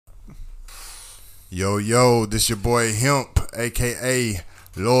Yo, yo, this your boy Hemp, a.k.a.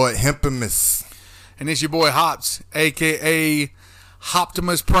 Lord Hempimus. And it's your boy Hops, a.k.a.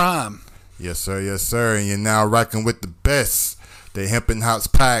 Hoptimus Prime. Yes, sir, and you're now rocking with the best, the Hemp and Hops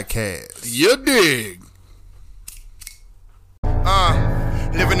podcast. You dig.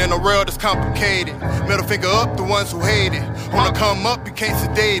 Living in a world that's complicated. Middle finger up, the ones who hate it. Wanna come up, you can't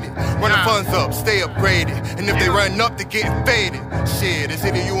sedate it. Run the funds up, stay upgraded. And if they run up, they getting faded. Shit, it's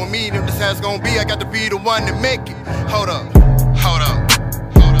either you or me, them this has gonna be. I got to be the one to make it. Hold up.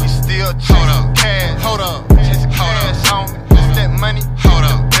 You still chasing cash. Hold up. Chasing cash, homie. It's that money. Hold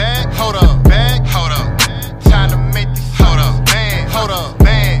up. Bag. Hold up. Bag. Hold up. Time to make these. Hold up. Man. Hold up.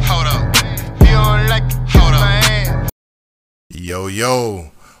 Man. Hold up. If you don't like it, hold up.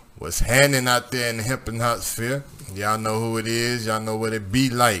 Yo, what's happening out there in the Hemp and Hot sphere? Y'all know who it is. Y'all know what it be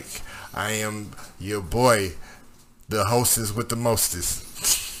like. I am your boy, the hostess with the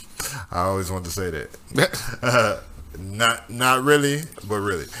mostest. I always want to say that. Not really, but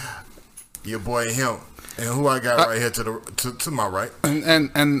really. Your boy Hemp. And who I got right here to my right. And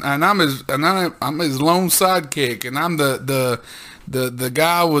I'm his lone sidekick, and I'm the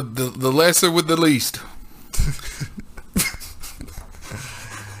guy with the lesser with the least.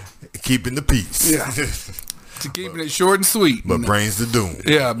 Keeping the peace. Yeah. To keeping it short and sweet. But brings the doom.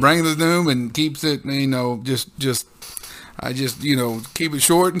 Yeah, brings the doom and keeps it, I just keep it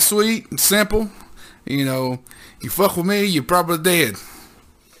short and sweet and simple. You fuck with me, you're probably dead.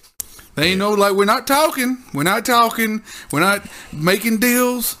 They like we're not talking. We're not making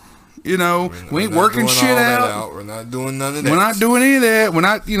deals. We ain't working shit out. We're not doing none of that. We're not doing any of that. We're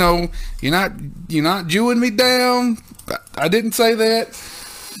not, you're not Jewing me down. I didn't say that.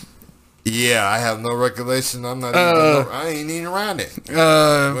 Yeah, I have no recollection. I'm not. I ain't even around it.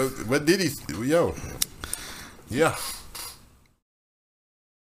 What did he? Yo, yeah.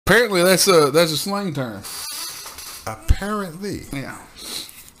 Apparently, that's a slang term. Apparently, yeah.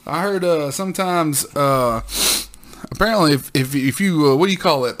 I heard sometimes. Apparently, if you what do you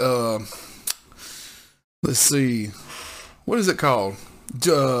call it? Let's see, what is it called?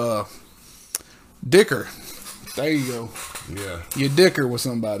 Dicker. There you go. Yeah. You dicker with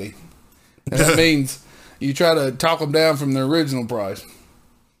somebody. And that means you try to talk them down from the original price.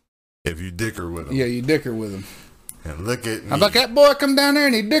 If you dicker with them. Yeah, you dicker with them. And look at me. I'm like, that boy come down there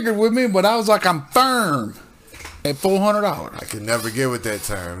and he dickered with me, but I was like, I'm firm at $400. I can never get with that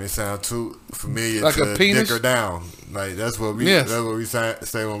term. It sounds too familiar like to a penis? dicker down. Like that's what we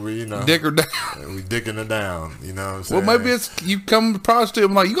say when we dicker down. We dicking her down. You know what I'm saying? Well, maybe it's you come to the prostitute.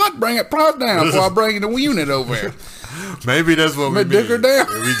 I'm like, you got to bring that price down before I bring the unit over here. Maybe that's what we mean. Dicker down.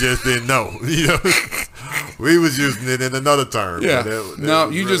 We just didn't know. We was using it in another term. Yeah. That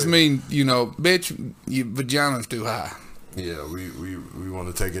you just mean, bitch, your vagina's too high. Yeah, we want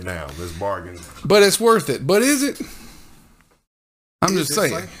to take it down. Let's bargain. But it's worth it. But is it? I'm just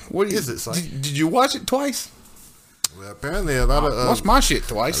saying. Like, what is it? Like? Did you watch it twice? Well, apparently a lot of watch my shit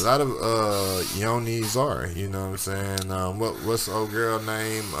twice. A lot of yonis are. You know what I'm saying? What's the old girl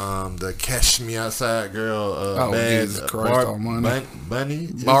name? The Cash Me Outside girl. Jesus Christ Almighty. Bunny.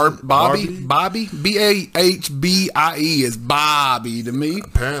 Bobby. BAHBIE is Bobby to me.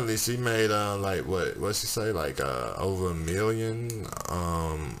 Apparently she made what she say over $1 million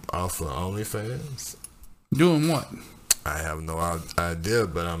off of OnlyFans. Doing what? I have no idea,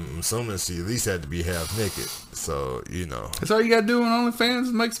 but I'm assuming she at least had to be half naked. So, That's all you got to do on OnlyFans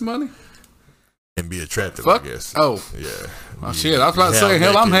to make some money? And be attractive, Fuck? I guess. Oh. Yeah. Oh, shit. I was about to say,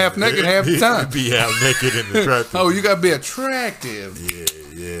 hell, I'm half naked half the time. Be half naked and attractive. Oh, you got to be attractive.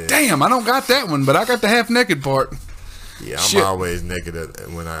 Yeah. Damn, I don't got that one, but I got the half naked part. Yeah, I'm always naked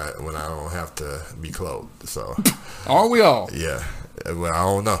when I don't have to be clothed. So. Are we all? Yeah. Well, I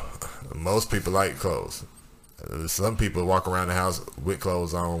don't know. Most people like clothes. Some people walk around the house with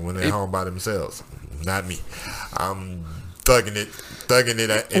clothes on when they're home by themselves. Not me. I'm thugging it.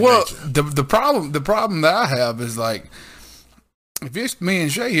 Well, the problem that I have is like, if it's me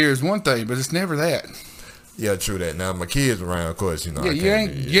and Shay here is one thing, but it's never that. Yeah, true that. Now my kids around, of course, Yeah, you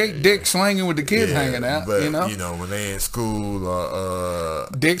ain't dick slinging with the kids hanging out. But when they in school,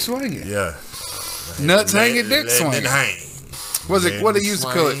 dick slinging. Yeah, nuts hanging, dick swinging. What they used to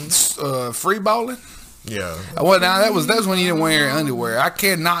call it? Free balling. Yeah. Well, now that was when you didn't wear underwear. I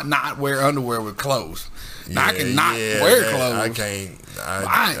cannot not wear underwear with clothes. Now, I can not wear clothes. I can't.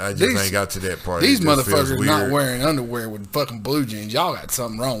 I just ain't got to that part. These It just feels motherfuckers not weird. wearing underwear with fucking blue jeans. Y'all got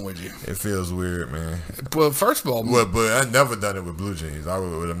something wrong with you. It feels weird, man. Well, first of all, Well, but I never done it with blue jeans. I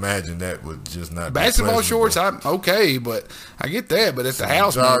would imagine that would just not basketball be shorts, pleasurable. I'm okay, but I get that. But at the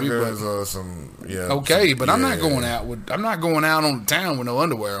house, maybe, Joggers but, or some, okay, but I'm not yeah. going out with. I'm not going out on the town with no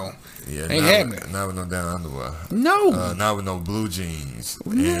underwear on. Yeah, Ain't not, happening. Not with no down underwear. No. Not with no blue jeans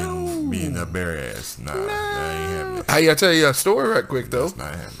No. and being a bare ass. Nah, that ain't happening. Hey, I'll tell you a story right quick though. That's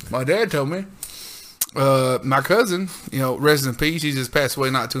not happening. My dad told me. My cousin, rest in peace. He just passed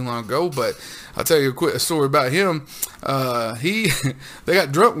away not too long ago. But I'll tell you a quick story about him. They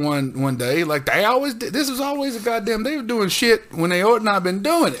got drunk one day, like they always did. This was always a goddamn. They were doing shit when they ought not have been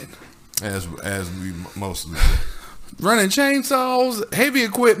doing it. As we mostly Running chainsaws, heavy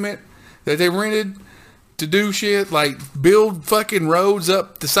equipment that they rented to do shit like build fucking roads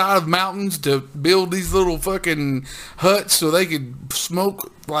up the side of mountains to build these little fucking huts so they could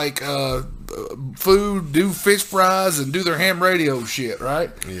smoke like food, do fish fries, and do their ham radio shit,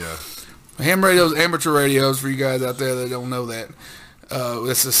 right? Yeah. Ham radios, amateur radios for you guys out there that don't know that.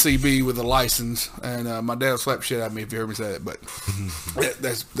 It's a CB with a license, and my dad will slap shit out of me if you heard me say that, but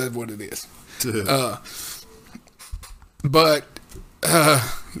that's what it is. But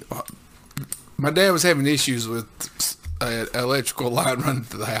my dad was having issues with an electrical line running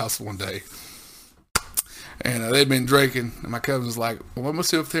to the house one day. And they'd been drinking. And my cousin was like, well, let me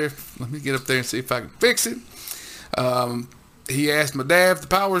see up there. Let me get up there and see if I can fix it. He asked my dad if the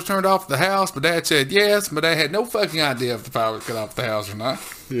power was turned off at the house. My dad said yes. My dad had no fucking idea if the power was cut off the house or not.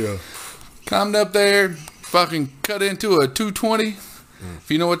 Yeah. Climbed up there, fucking cut into a 220.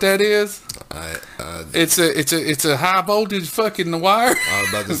 If you know what that is, it's a high voltage fucking wire. I was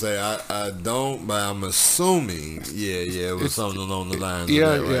about to say I don't, but I'm assuming it was something along the lines.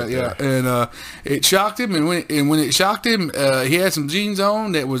 Yeah, of that yeah. there. And it shocked him, and when it shocked him, he had some jeans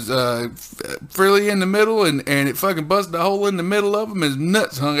on that was frilly in the middle, and it fucking busted a hole in the middle of him. His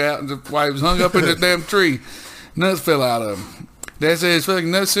nuts hung out while he was hung up in the damn tree. Nuts fell out of him. Dad said his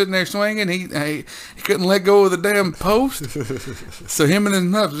fucking nuts sitting there swinging. He couldn't let go of the damn post. So him and his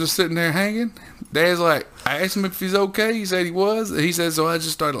nuts just sitting there hanging. Dad's like, I asked him if he's okay. He said he was. He said, so I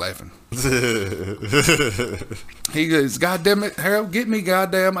just started laughing. He goes, God damn it, Harold, get me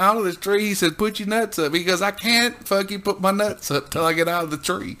goddamn out of this tree. He said, put your nuts up. He goes, I can't fucking put my nuts up till I get out of the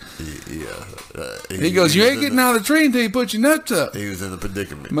tree. He goes, you ain't getting out of the tree until you put your nuts up. He was in a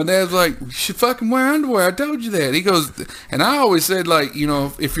predicament. My dad's like, you should fucking wear underwear. I told you that. He goes, and I always said, like,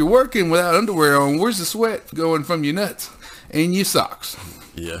 if you're working without underwear on, where's the sweat going from your nuts and your socks?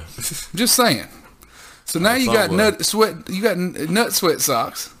 Yeah. Just saying. So now you got nut sweat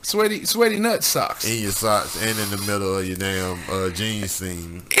socks, sweaty nut socks. In your socks and in the middle of your damn jeans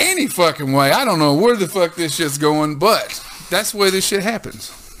seam. Any fucking way. I don't know where the fuck this shit's going, but that's where this shit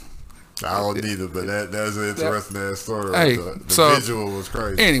happens. I don't either, but that's an interesting ass story. Hey, the visual was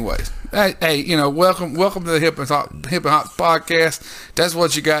crazy. Anyways, hey, welcome to the Hip and Hop podcast. That's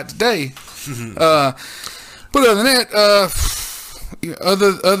what you got today. But other than that,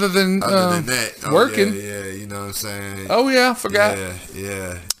 other than that, working, yeah, you know what I'm saying. Oh yeah, I forgot.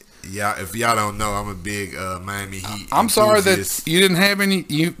 Yeah. If y'all don't know, I'm a big Miami Heat. I'm sorry enthusiast. that you didn't have any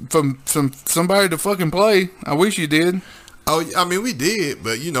from somebody to fucking play. I wish you did. Oh, I mean, we did,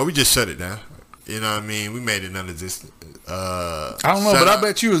 but we just shut it down. You know what I mean? We made it non-existent. I don't know, but I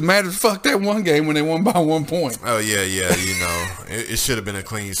bet you was mad as fuck that one game when they won by 1 point. Oh yeah, it should have been a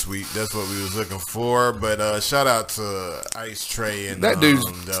clean sweep. That's what we was looking for. But shout out to Ice Trey and that dude's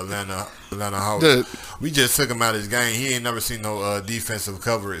the Atlanta Hawks. We just took him out of his game. He ain't never seen no defensive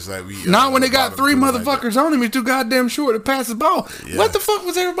coverage like we. Not when they got three motherfuckers on him. He's too goddamn short to pass the ball. Yeah. What the fuck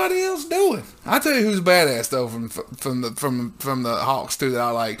was everybody else doing? I tell you who's badass though from the Hawks too that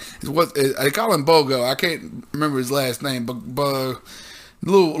I like. They call him Bogo. I can't remember his last name, but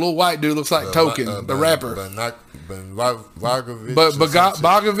little white dude looks like Token, the rapper.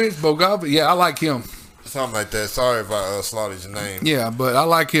 Bogovic. Yeah, I like him. Something like that. Sorry if I slaughtered your name. Yeah, but I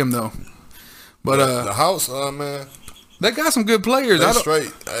like him though. But the Hawks, man, they got some good players. They're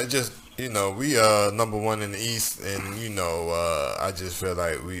straight. I just we number one in the East, and I just feel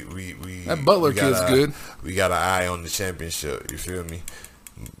like we that Butler kid's good. We got an eye on the championship. You feel me?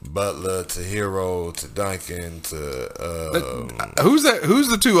 Butler to Hero to Duncan to who's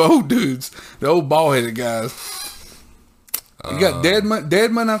the two old dudes? The old bald headed guys. You got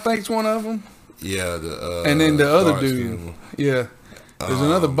Deadman, I think, is one of them. Yeah, and then the other dude. School. Yeah. There's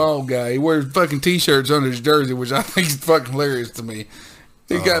another bald guy. He wears fucking t-shirts under his jersey, which I think is fucking hilarious to me.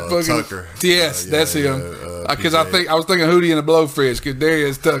 He got fucking Tucker. Yes, that's him. Because I was thinking Hootie and the Blowfish. Because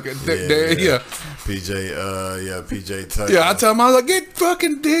Darius Tucker. PJ. PJ Tucker. Yeah, I tell him I was like, get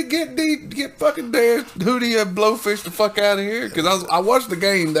fucking Darius Hootie and Blowfish the fuck out of here. Because I watched the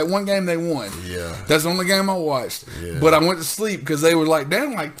game. That one game they won. Yeah. That's the only game I watched. Yeah. But I went to sleep because they were like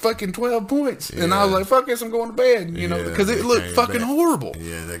down like fucking 12 points, and I was like, fuck this, I'm going to bed. You know, because it looked fucking horrible.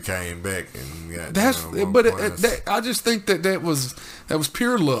 Yeah, they came back and got. I just think that was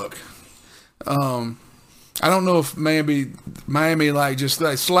pure luck. I don't know if maybe Miami like just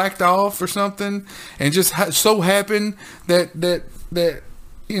like slacked off or something, and just so happened that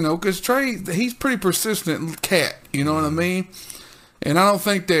you know, because Trey, he's pretty persistent cat. You know what I mean? And I don't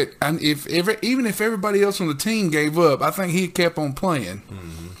think that even if everybody else on the team gave up, I think he kept on playing.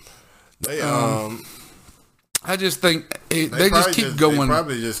 I just think they just keep going. They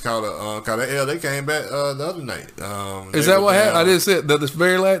probably just caught a L. They came back the other night. Is that what happened? I just said that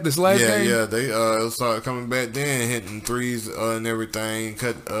this last game. Yeah, they started coming back then, hitting threes and everything.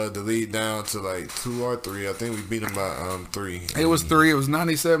 Cut the lead down to like 2 or 3. I think we beat them by 3. It was 3. It was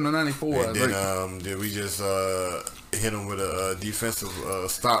 97-94. And then we just hit them with a defensive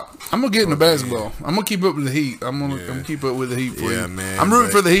stop. I'm gonna get in the basketball. I'm gonna keep up with the Heat. I'm gonna keep up with the Heat for you. Man. I'm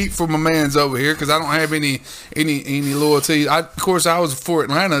rooting for the Heat for my man's over here because I don't have any loyalty. Of course, I was for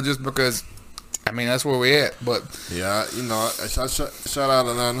Atlanta just because. I mean, that's where we at. But yeah, you know, shout out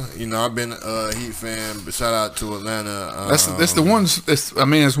Atlanta. You know, I've been a Heat fan, but shout out to Atlanta. That's the ones. It's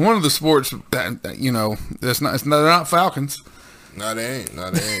one of the sports that you know. They're not Falcons. No, they ain't.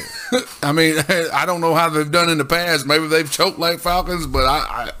 I mean, I don't know how they've done in the past. Maybe they've choked like Falcons,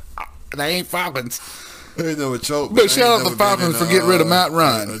 but they ain't Falcons. They never choke. But shout out the Falcons for getting rid of Matt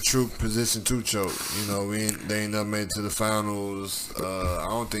Ryan. A true position to choke. You know, they ain't never made it to the finals. I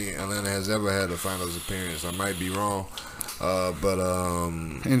don't think Atlanta has ever had a finals appearance. I might be wrong.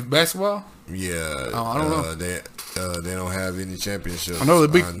 In basketball? Yeah. Oh, I don't know. They don't have any championships. I know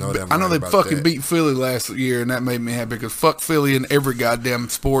they fucking beat Philly last year, and that made me happy because fuck Philly in every goddamn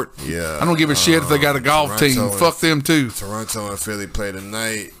sport. Yeah. I don't give a shit if they got a golf team. Fuck them too. Toronto and Philly play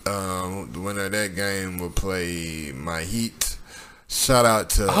tonight. The winner of that game will play my Heat. Shout out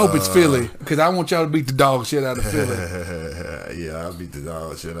to. I hope it's Philly because I want y'all to beat the dog shit out of Philly. Yeah, I'll beat the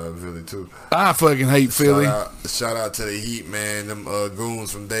dog shit out of Philly too. I fucking hate Philly. Shout out to the Heat, man. Them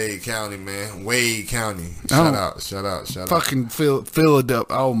goons from Dade County, man. Wade County. Shout out. Fucking Philadelphia.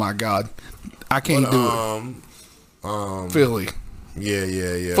 Oh my God, I can't do it. Philly.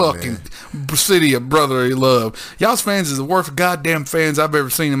 Yeah. Fucking city of brotherly love. Y'all's fans is the worst goddamn fans I've ever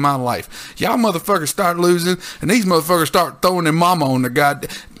seen in my life. Y'all motherfuckers start losing, and these motherfuckers start throwing their mama on the goddamn.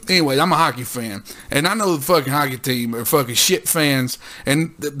 Anyway, I'm a hockey fan, and I know the fucking hockey team are fucking shit fans.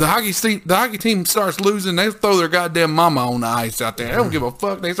 And the hockey team starts losing, they throw their goddamn mama on the ice out there. They don't give a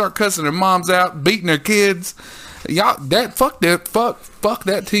fuck. They start cussing their moms out, beating their kids. Fuck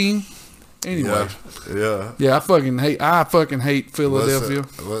that team. Anyway, yeah. I fucking hate Philadelphia.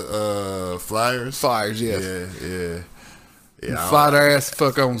 Flyers, yes. Yeah. Fly their ass the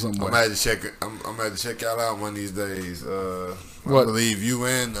fuck on somewhere. I'm gonna have to check y'all out one of these days. What? I believe you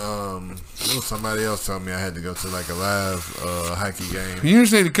and somebody else told me I had to go to like a live hockey game. You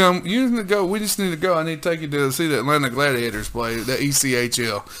just need to come. You just need to go. We just need to go. I need to take you to see the Atlanta Gladiators play, the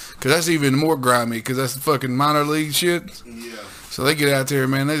ECHL, because that's even more grimy. Because that's the fucking minor league shit. Yeah. So they get out there,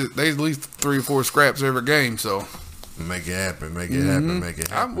 man. They at least 3 or 4 scraps every game. So make it happen. Make it happen.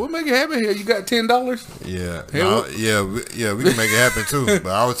 We'll make it happen here. You got $10? Yeah. We can make it happen too.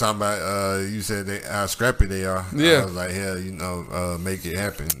 But I was talking about you said how scrappy they are. Yeah. I was like, hell, make it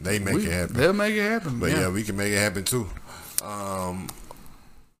happen. They make it happen. They'll make it happen. But yeah, we can make it happen too. Trying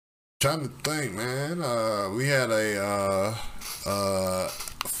to think, man. We had a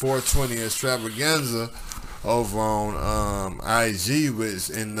 420 extravaganza over on IG, which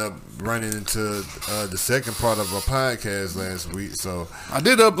ended up running into the second part of our podcast last week. So I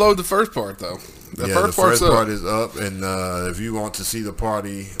did upload the first part though. The first part is up, and if you want to see the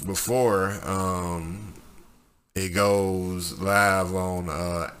party before, it goes live on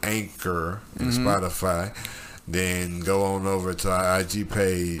Anchor and Spotify. Then go on over to our IG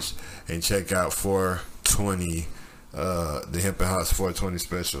page and check out 420, the Hemp and Hots 420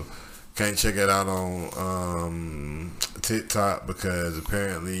 special. Can't check it out on TikTok because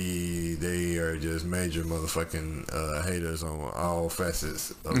apparently they are just major motherfucking haters on all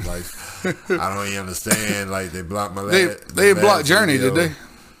facets of life. I don't even understand. Like they blocked my they blocked Journey, video. did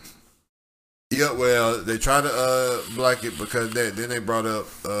they? Yeah, well, they tried to block it because then they brought up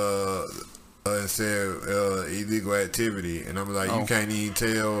and said illegal activity, and I'm like, you can't even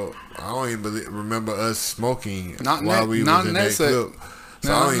tell. I don't even remember us smoking while we was in that clip.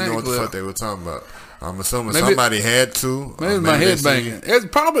 So I don't even know what the fuck they were talking about. I'm assuming somebody had to. Maybe my head banging. It's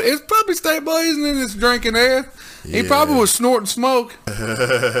probably stay blazing in his drinking ass. He probably was snorting smoke.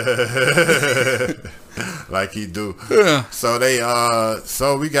 Like he do. Yeah. So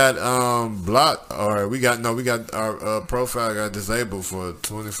we got blocked, or we got our profile got disabled for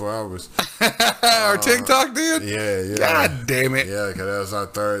 24 hours. Our TikTok did? Yeah. God damn it. Yeah, because that was our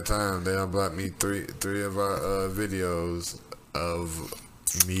third time. They unblocked me three of our videos of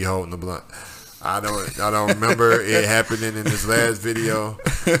me holding the blunt. I don't remember it happening in this last video,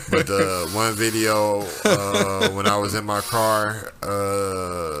 but the one video when I was in my car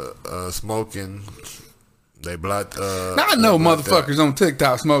smoking, they blocked. Now I know motherfuckers on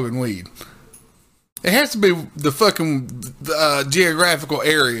TikTok smoking weed. It has to be the fucking geographical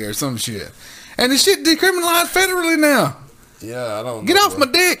area or some shit, and the shit decriminalized federally now. Yeah, I don't get know, off my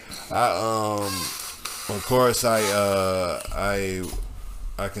dick. Of course I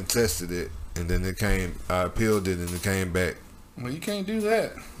contested it. And then I appealed it, and it came back. Well, you can't do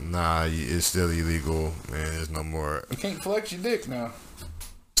that. Nah, it's still illegal, man. There's no more. You can't flex your dick now.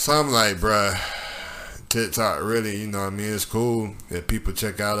 So I'm like, bruh, TikTok really, you know what I mean? It's cool that people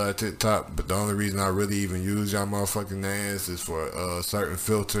check out our TikTok, but the only reason I really even use y'all motherfucking ass is for certain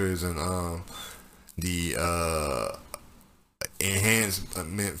filters and the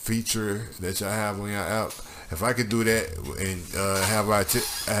enhancement feature that y'all have on your app. If I could do that and have our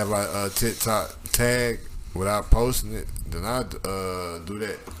TikTok tag without posting it, then I'd do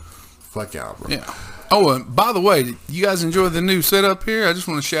that. Fuck y'all, bro. Yeah. Oh, and by the way, you guys enjoy the new setup here? I just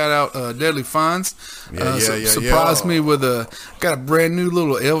want to shout out Deadly Finds. Surprised me with got a brand new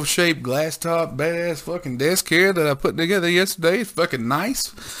little L-shaped glass top, badass fucking desk here that I put together yesterday. It's fucking nice.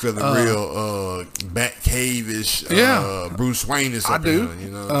 Feeling real Batcave-ish. Bruce Wayne-ish. I do. Here,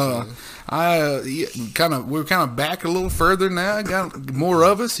 you know what I'm saying? We're kind of back a little further now. Got more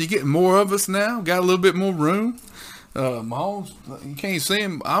of us. You get more of us now. Got a little bit more room. Mahomes, you can't see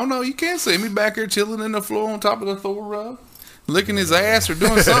him. I don't know. You can't see me back here chilling in the floor on top of the Thor rug, licking his ass or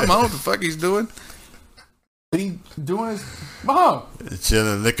doing something. I don't know what the fuck he's doing. He doing his Mahomes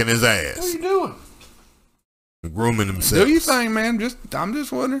chilling, licking his ass. What are you doing? Grooming himself. Do you think, man? I'm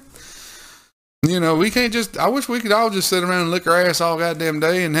just wondering. You know, we can't just. I wish we could all just sit around and lick our ass all goddamn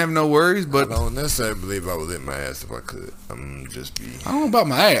day and have no worries. But I don't necessarily believe I would lick my ass if I could. I'm just be. I don't know about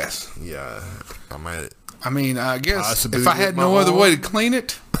my ass. Yeah, I might. I mean, I guess possibly if I had no other way to clean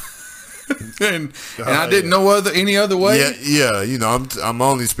it, and I didn't know any other way. Yeah. You know, I'm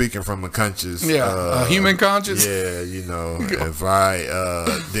only speaking from a conscious. A human conscience. Yeah, you know, if I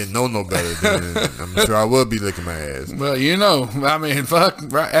didn't know no better, then I'm sure I would be licking my ass. Well, you know, I mean, fuck.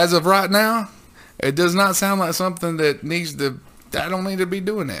 As of right now, it does not sound like something that needs to. I don't need to be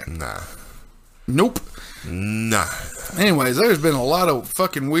doing that. Nah. Nope. Nah. Anyways, there's been a lot of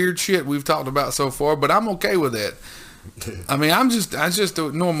fucking weird shit we've talked about so far, but I'm okay with that. I mean, that's just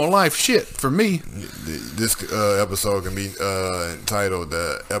a normal life shit for me. This episode can be entitled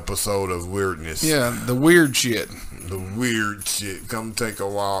 "The Episode of Weirdness." Yeah, the weird shit. The weird shit. Come take a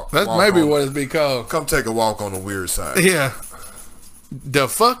walk. That's maybe what it'd be called. Come take a walk on the weird side. Yeah. The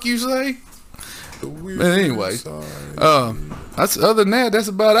fuck you say? But anyway, that's other than that. That's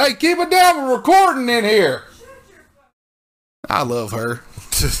about it. Hey, keep it down. We're recording in here. I love her.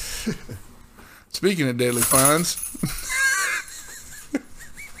 Speaking of Deadly Finds.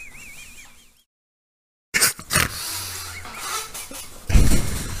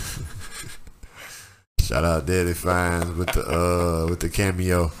 Shout out Deadly Finds with the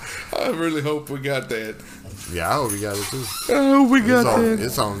cameo. I really hope we got that. Yeah, I hope we got it too. I hope we got that.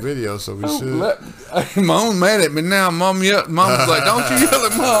 It's on video, so we should. Mom mad at me now. Mom's like, don't you yell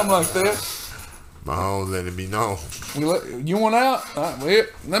at Mom like that. My home letting me know. You want out? All right, well, here,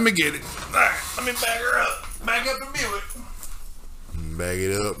 let me get it. All right, let me bag her up. Bag up the Buick. Bag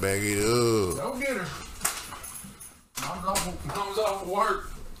it up. Go get her. Mom's off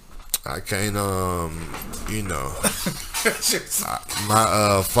work. I can't, you know,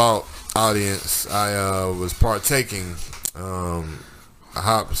 my fault, audience. I was partaking.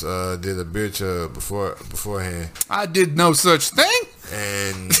 Hops did a beer chug beforehand. I did no such thing.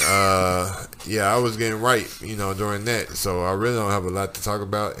 And yeah, I was getting right, you know, during that. So I really don't have a lot to talk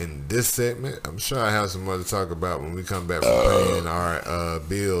about in this segment. I'm sure I have some more to talk about when we come back from paying our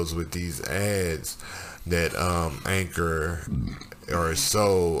bills with these ads that Anchor are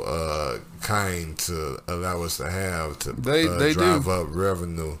so kind to allow us to have to they drive do. up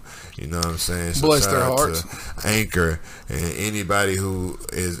revenue. You know what I'm saying? So bless shout their out hearts. to Anchor and anybody who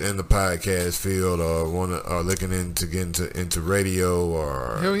is in the podcast field or looking into getting into radio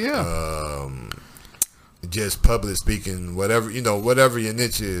or hell yeah. just public speaking, whatever whatever your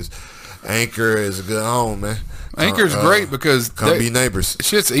niche is. Anchor is a good home, man. Anchor's great because come be neighbors.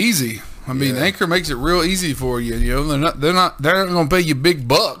 Shit's easy. I mean, Anchor makes it real easy for you. You know, they're not going to pay you big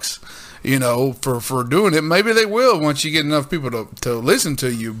bucks, you know, for doing it. Maybe they will once you get enough people to listen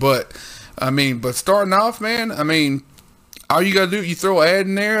to you. But I mean, starting off, man, I mean, all you gotta do, you throw an ad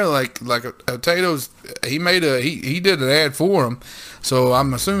in there, like a Tato's. He did an ad for him, so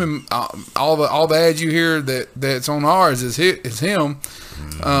I'm assuming all the ads you hear that's on ours is him.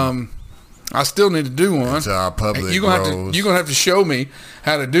 I still need to do one. It's our public. You're gonna have to show me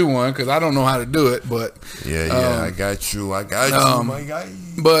how to do one because I don't know how to do it. But I got you. I got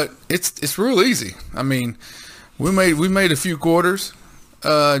you. But it's real easy. I mean, we made a few quarters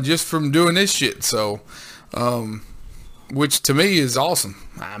just from doing this shit. So, which to me is awesome.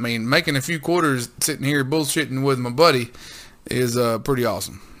 I mean, making a few quarters sitting here bullshitting with my buddy is pretty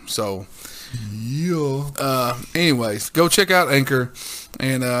awesome. So, anyways, go check out Anchor.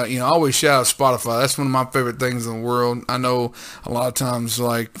 And, always shout out Spotify. That's one of my favorite things in the world. I know a lot of times,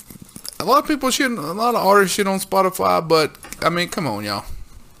 like, a lot of artists shit on Spotify, but, I mean, come on, y'all.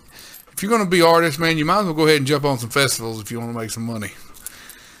 If you're going to be artists, man, you might as well go ahead and jump on some festivals if you want to make some money.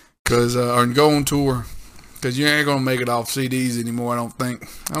 Or go on tour. Because you ain't going to make it off CDs anymore, I don't think.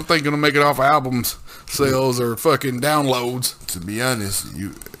 I don't think you're going to make it off albums sales or fucking downloads. To be honest,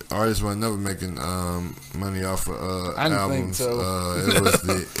 artists were never making money off of I didn't albums. think so.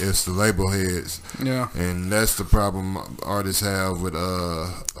 It's the label heads. Yeah. And that's the problem artists have with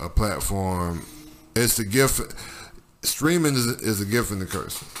a platform. It's the gift. Streaming is a gift and a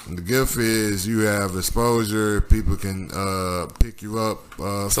curse. The gift is you have exposure. People can pick you up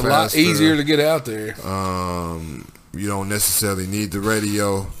it's faster. a lot easier to get out there. You don't necessarily need the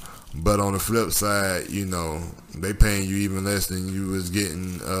radio. But on the flip side, they paying you even less than you was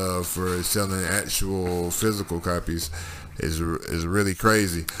getting for selling actual physical copies. Is really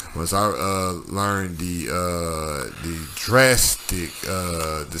crazy. Once I learned the drastic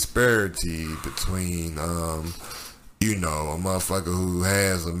disparity between a motherfucker who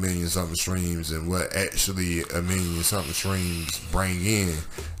has 1 million something streams and what actually 1 million something streams bring in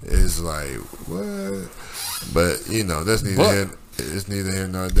is like what? But that's it's neither here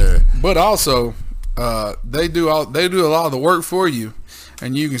nor there. But also, they do a lot of the work for you,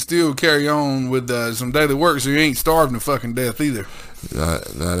 and you can still carry on with some daily work, so you ain't starving to fucking death either. Not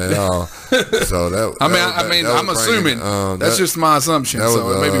at all. So I'm assuming that's just my assumption.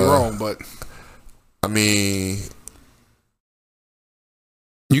 So it may be wrong, but I mean,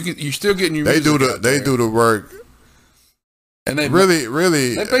 you're still getting your. They do the work. And they really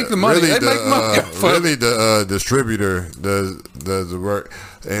they make the money. They make money. Really, the distributor does the work,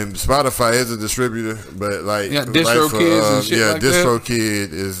 and Spotify is a distributor. But DistroKid and shit like that.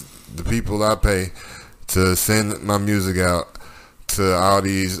 DistroKid is the people I pay to send my music out to all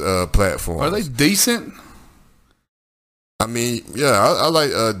these platforms. Are they decent? I mean, I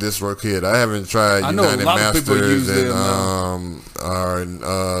like DistroKid. I haven't tried United Masters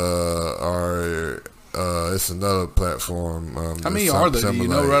it's another platform. How many are they? Do you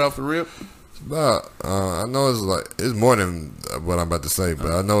know right off the rip? About I know it's more than what I'm about to say,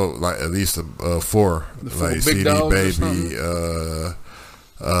 but I know like at least 4. Like CD Baby,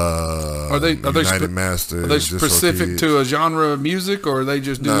 are they United Masters. Are they specific to a genre of music, or are they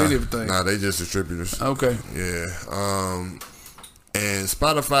just do anything? Nah, they just distributors. Okay. Yeah. And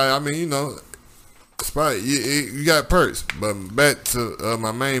Spotify. I mean, you got perks, but back to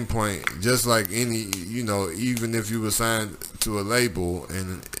my main point. Just like any, even if you were signed to a label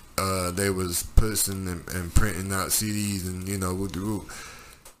and they was pushing and printing out CDs and whoop-de-whoop.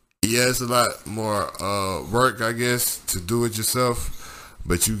 Yeah, it's a lot more work, I guess, to do it yourself,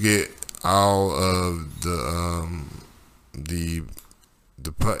 but you get all of the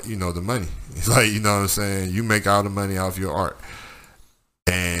money. It's like, what I'm saying? You make all the money off your art,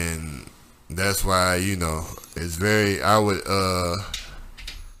 and that's why it's very. I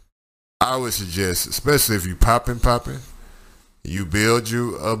would suggest, especially if you popping, you build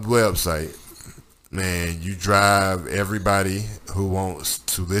you a website, man. You drive everybody who wants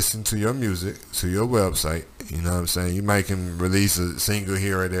to listen to your music to your website. You know what I'm saying? You might can release a single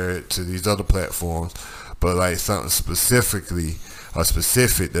here or there to these other platforms, but like something specific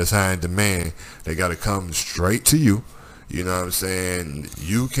that's high in demand, they got to come straight to you. You know what I'm saying?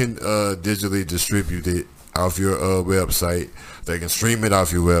 You can digitally distribute it off your website. They can stream it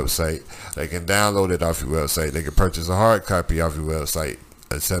off your website. They can download it off your website. They can purchase a hard copy off your website,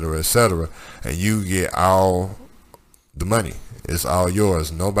 etc., etc. And you get all the money. It's all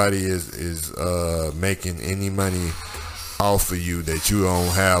yours. Nobody is making any money offer you that you don't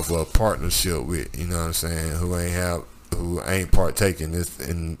have a partnership with, you know what I'm saying, who ain't partaking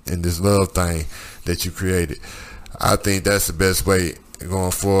in this love thing that you created. I think that's the best way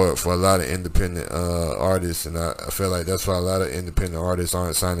going forward for a lot of independent artists, and I feel like that's why a lot of independent artists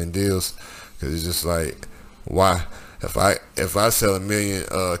aren't signing deals, because it's just like, why? If I sell 1 million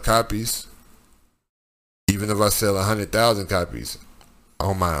copies, even if I sell 100,000 copies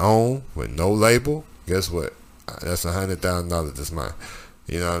on my own with no label, guess what? That's $100,000 that's mine.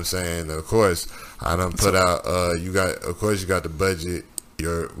 You know what I'm saying? And of course, I done put out. You got the budget.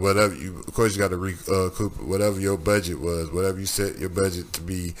 Of course, you got to recoup whatever your budget was, whatever you set your budget to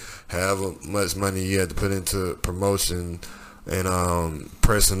be, however much money you had to put into promotion and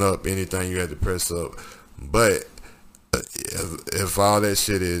pressing up anything you had to press up. But if all that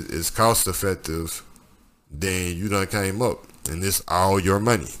shit is cost effective, then you done came up, and it's all your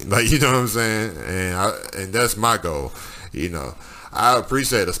money. Like, you know what I'm saying? And that's my goal. You know, I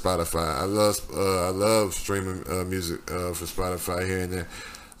appreciate the Spotify. I love streaming music for Spotify here and there,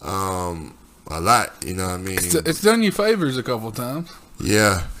 a lot. You know what I mean? It's done you favors a couple times.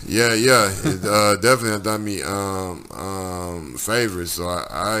 Yeah. It definitely have done me favors. So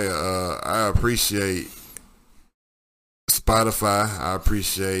I appreciate Spotify. I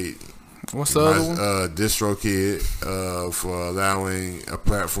appreciate what's the other one? DistroKid for allowing a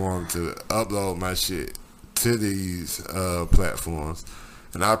platform to upload my shit to these platforms,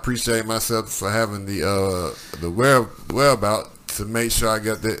 and I appreciate myself for having the whereabout to make sure I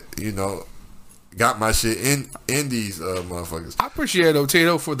got that, you know, got my shit in these motherfuckers. I appreciate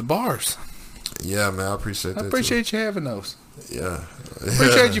Otito for the bars. Yeah, man, I appreciate that. I appreciate you having those. Yeah.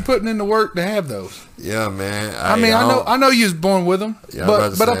 Appreciate you putting in the work to have those. Yeah, man. I know you was born with them, yeah,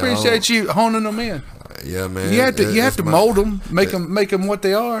 but I appreciate you honing them in. Yeah, man. You have to mold them, make them what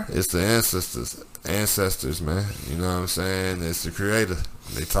they are. It's the ancestors, man. You know what I'm saying? It's the creator.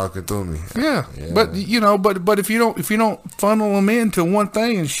 They talking through me. Yeah. But you know, but if you don't funnel them into one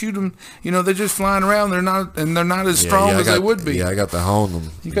thing and shoot them, you know, they're just flying around. They're not as strong as they would be. Yeah, I got to hone them.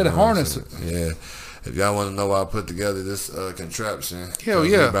 You got to harness it. Yeah. If y'all want to know why I put together this contraption, hell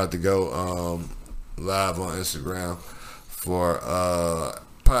yeah, we're about to go live on Instagram for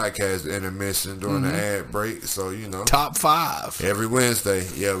podcast intermission during the ad break. So, you know, top 5 every Wednesday.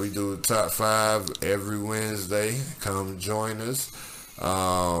 Yeah, we do top 5 every Wednesday. Come join us.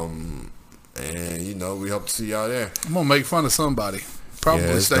 And you know, we hope to see y'all there. I'm gonna make fun of somebody.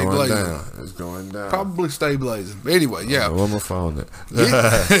 Probably stay blazing. It's going down. Probably stay blazing. Anyway, yeah. Where my phone at?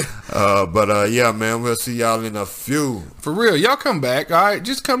 Yeah, man, we'll see y'all in a few. For real, y'all come back. All right,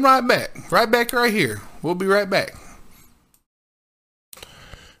 just come right back. Right here. We'll be right back.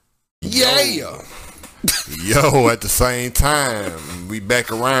 Yeah. Yo, at the same time, we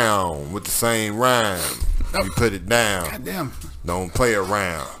back around with the same rhyme. We put it down. Goddamn. Don't play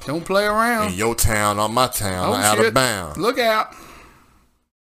around. Don't play around. In your town or my town, out of bounds. Look out.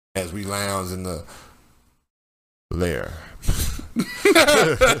 As we lounge in the lair.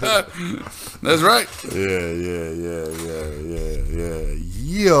 That's right.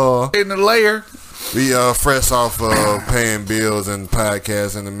 Yeah. In the lair. We fresh off paying bills and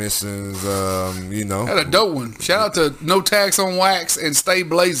podcast intermissions, you know. Had a dope one. Shout out to No Tax on Wax and Stay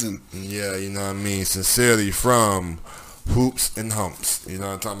Blazing. Yeah, you know what I mean. Sincerely from Hoops and Humps. You know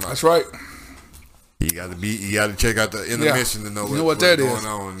what I'm talking about? That's right. You gotta check out the intermission to know what's going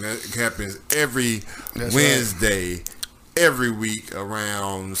on. That happens every Wednesday, every week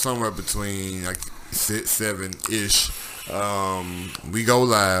around somewhere between like 6-7-ish. We go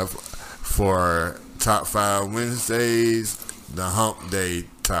live for top 5 Wednesdays, the Hump Day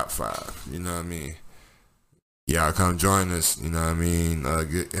top 5. You know what I mean? Y'all come join us. You know what I mean?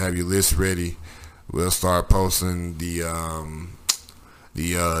 Have your list ready. We'll start posting the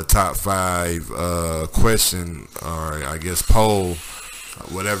top 5 question, or I guess poll,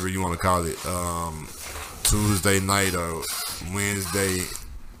 whatever you want to call it, Tuesday night or Wednesday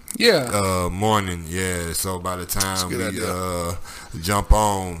morning. Yeah, so by the time we jump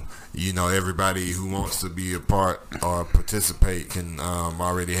on, you know, everybody who wants to be a part or participate can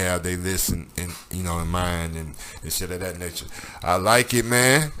already have their list in mind and shit of that nature. I like it,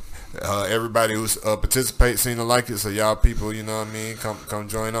 man. Everybody who's participates seem to like it, so y'all people, you know what I mean, come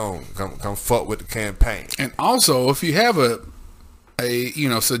join on, come fuck with the campaign. And also, if you have a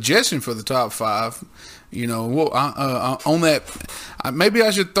suggestion for the top 5, you know, on that, maybe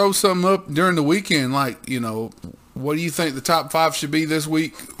I should throw something up during the weekend, like, you know, what do you think the top 5 should be this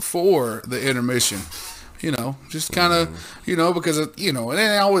week for the intermission? You know, just kind of, you know, because you know, it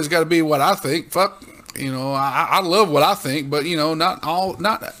ain't always got to be what I think. Fuck. You know, I love what I think, but you know, not,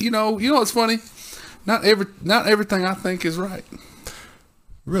 you know, it's funny. not everything I think is right.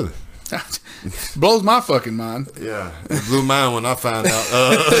 Really? Blows my fucking mind. Yeah, it blew mine when I found out.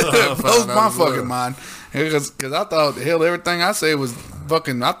 It blows my fucking mind because I thought hell everything I said was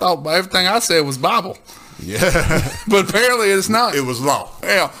fucking. I thought everything I said was Bible. Yeah, But apparently it's not. it was law.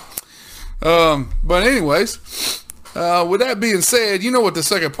 Yeah. But anyways, with that being said, you know what the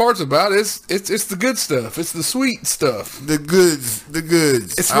second part's about? It's the good stuff. It's the sweet stuff. The goods.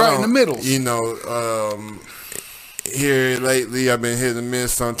 It's right in the middle. You know, here lately I've been hit and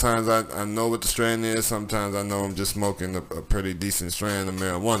miss. Sometimes I know what the strand is. Sometimes I know I'm just smoking a pretty decent strand of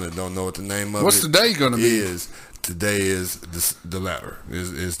marijuana. Don't know what the name of What's it today gonna be? Today is the latter.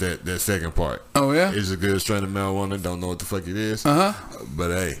 Is that second part. Oh yeah. It's a good strand of marijuana. Don't know what the fuck it is.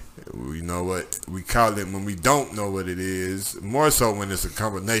 But hey, you know what? We call it when we don't know what it is. More so when it's a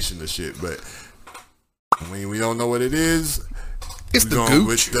combination of shit. But when we don't know what it is, It's we the going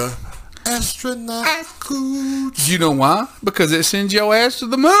gooch. with the astronaut gooch. You know why? Because it sends your ass to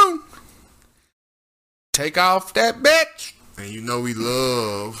the moon. Take off that bitch. And you know we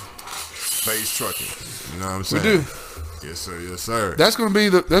love space trucking. You know what I'm saying? We do. Yes, sir. Yes, sir. That's gonna be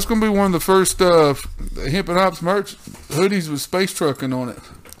one of the first Hemp and Hops merch hoodies with space trucking on it.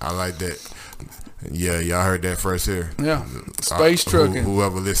 I like that. Yeah, y'all heard that first here. Yeah, space trucking.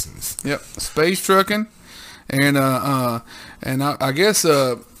 Whoever listens. Yep, space trucking, and I guess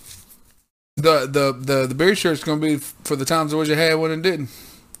the beer shirt's gonna be for the times when you had one and didn't.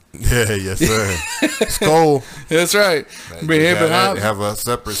 Yeah, yes, sir. Skull. That's right. Be Hemp and Hops. Have a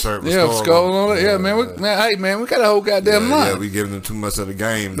separate shirt with Yeah, skull on it. Yeah, man. We got a whole goddamn line. Yeah, we giving them too much of the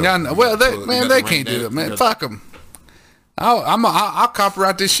game. Though. Yeah, I know. Well, they can't do that, man. Fuck them. I'll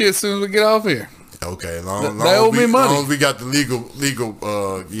copyright this shit as soon as we get off here. Okay, They owe me money. long as we got the legal.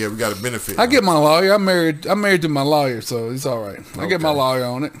 Yeah, we got a benefit. I get my lawyer. I'm married to my lawyer, so it's all right. I get my lawyer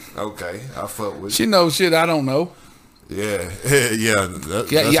on it. Okay, I fuck with. She knows shit I don't know. Yeah, yeah.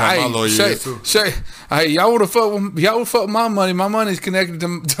 That's how my lawyer is too. Hey, y'all would have fucked with my money. My money's connected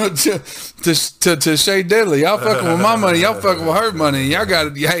to Shay Deadly. Y'all fucking with my money. Y'all fucking with her money. Y'all got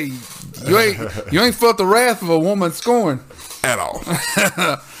it. Hey, you ain't felt the wrath of a woman scorned At all.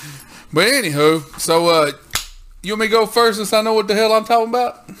 But anywho, so you want me to go first since I know what the hell I'm talking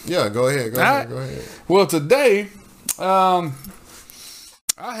about? Yeah, go ahead. Go ahead. Well, today, I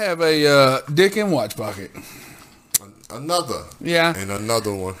have a dick and watch pocket. Another. Yeah. And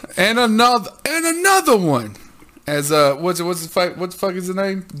another one. And another one. As what's the fuck is the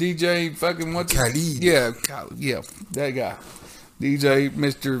name? DJ fucking what's Khalid. Yeah, that guy. DJ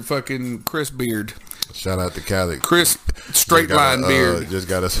Mr. fucking Chris Beard. Shout out to Khaled. Chris straight line beard. Just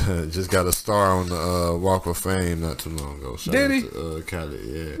got a star on the Walk of Fame not too long ago. Shout Did he? out to, Khaled,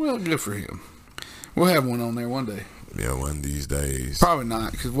 yeah. Well, good for him. We'll have one on there one day. Yeah, one of these days. Probably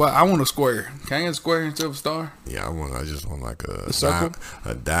not, because I want a square. Can I get a square instead of a star? Yeah, I just want like a circle?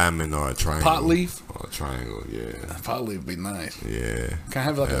 a diamond or a triangle. Pot leaf? Or a triangle, yeah. Pot leaf would be nice. Yeah. Can I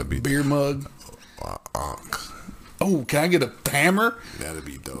have like a beer mug? Oh, can I get a hammer? That'd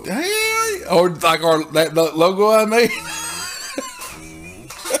be dope. Hey, or like that logo I made?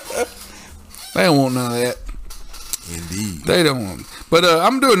 They don't want none of that. Indeed. They don't want. But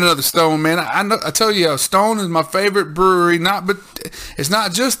I'm doing another Stone, man. I tell you, Stone is my favorite brewery. But it's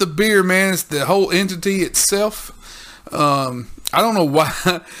not just the beer, man. It's the whole entity itself. I don't know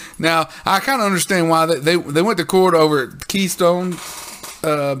why. Now I kind of understand why they went to court over at Keystone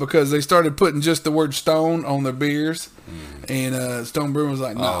because they started putting just the word Stone on their beers, and Stone Brewing was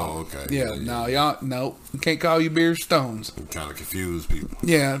like, no, oh, okay, yeah, no, y'all, no, we can't call you beers Stones. Kind of confuse people.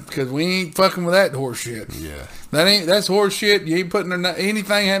 Yeah, because we ain't fucking with that horse shit. Yeah. That's horse shit. You ain't putting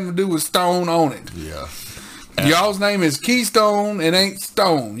anything having to do with Stone on it. Yeah. Y'all's name is Keystone. It ain't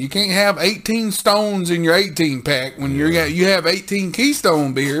Stone. You can't have 18 Stones in your 18 pack when you have 18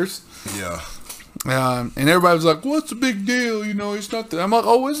 Keystone beers. Yeah. And everybody was like, "What's the big deal?" You know, it's not that. I'm like,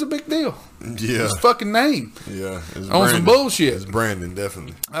 "Oh, it's a big deal." Yeah. It's fucking name. Yeah. It's on some bullshit. It's branding,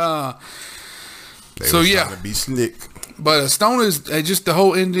 definitely. So yeah. Trying to be slick. But Stone is just the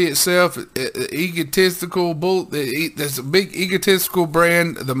whole entity itself, egotistical That's a big egotistical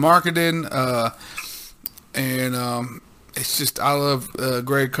brand. The marketing, and it's just I love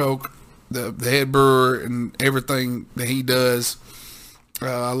Greg Koch, the head brewer, and everything that he does.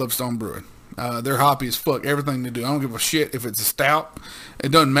 I love Stone Brewing. They're hoppy as fuck. Everything they do, I don't give a shit if it's a stout.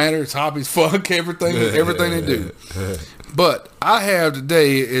 It doesn't matter. It's hoppy as fuck. Everything they do. But I have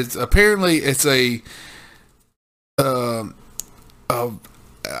today is apparently it's a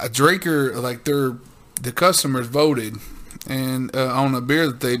drinker, like the customers voted and on a beer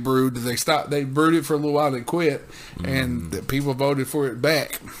that they brewed. They brewed it for a little while, they quit, and the people voted for it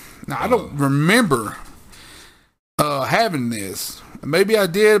back. Now, I don't remember having this. Maybe I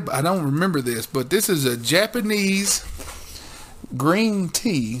did, but I don't remember this. But this is a Japanese green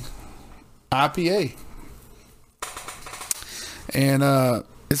tea IPA. And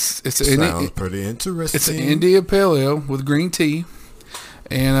it's sounds pretty interesting. It's an India Pale Ale with green tea.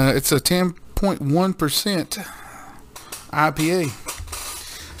 And it's a 10.1% IPA.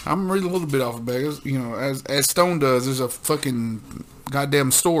 I'm reading a little bit off of it. You know, as Stone does, there's a fucking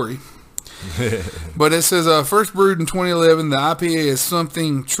goddamn story. But it says, first brewed in 2011, the IPA is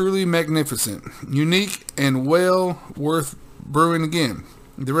something truly magnificent, unique, and well worth brewing again.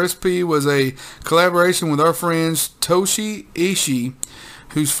 The recipe was a collaboration with our friends Toshi Ishii,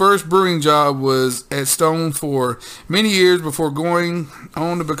 whose first brewing job was at Stone for many years before going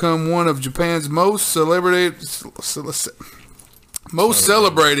on to become one of Japan's most celebrated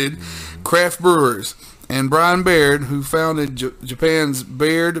craft brewers, and Brian Baird, who founded Japan's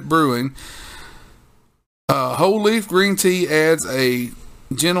Baird Brewing. Whole leaf green tea adds a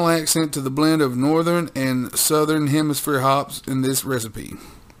gentle accent to the blend of northern and southern hemisphere hops in this recipe.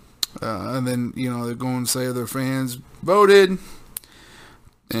 And then, you know, they're going to say their fans voted.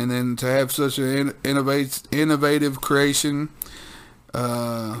 And then to have such an innovative creation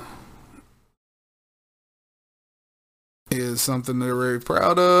is something they're very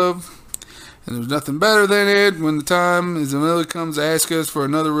proud of. And there's nothing better than it. When the time is Amelia comes to ask us for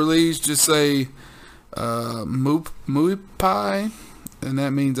another release, just say Mui Pie, and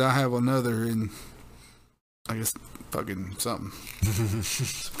that means I have another in, I guess, fucking something.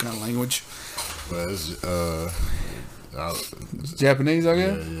 Some kind of language. Well, it's Japanese, I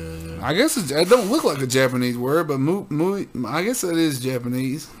guess? Yeah. I guess it don't look like a Japanese word, but Mui, I guess it is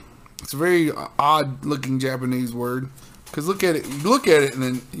Japanese. It's a very odd looking Japanese word. Because look at it, and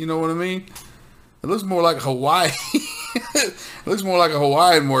then, you know what I mean? It looks more like Hawaii. It looks more like a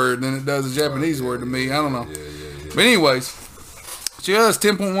Hawaiian word than it does a Japanese word to me. I don't know. Yeah. But anyways, so yeah, it's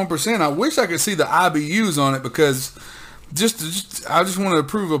 10.1%. I wish I could see the IBUs on it, because I just want to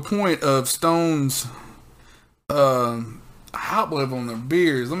prove a point of Stone's hop level on their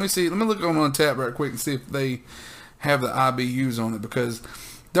beers. Let me see. Let me look on Untappd right quick and see if they have the IBUs on it, because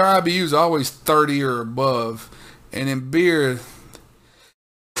their IBUs are always 30 or above. And in beer,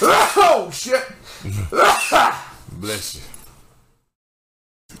 oh shit! Bless you.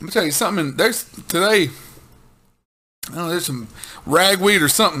 Let me tell you something. There's today, I don't know, there's some ragweed or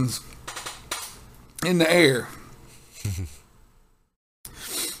something's in the air.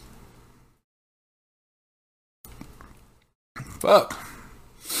 Fuck,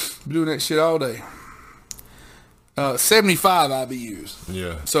 been doing that shit all day. 75 IBUs.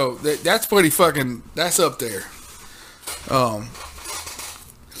 Yeah. So that's pretty fucking. That's up there.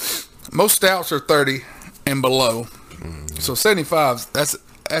 Most stouts are 30 and below. So 75's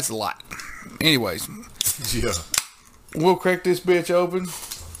that's a lot. Anyways. Yeah. We'll crack this bitch open.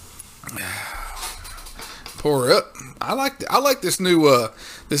 Pour it up. I like this new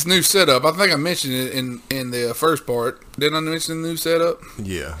setup. I think I mentioned it in the first part. Didn't I mention the new setup?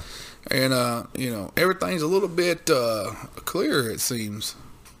 Yeah. And you know, everything's a little bit clearer, it seems.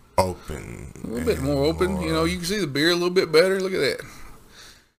 Open. A little bit more open. You know, you can see the beer a little bit better. Look at that.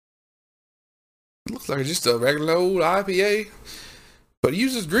 It looks like just a regular old IPA, but it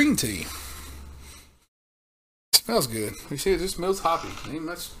uses green tea. It smells good. You see, it just smells hoppy. Ain't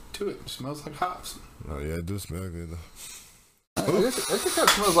much to it. It smells like hops. Oh yeah, it does smell good though. I think that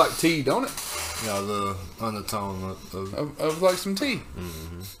smells like tea, don't it? Yeah, a little undertone of like some tea.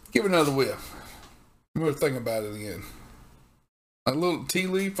 Mm-hmm. Give it another whiff. I'm gonna think about it again. A little tea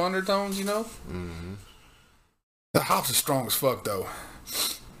leaf undertones, you know? Mm-hmm. The hops are strong as fuck, though.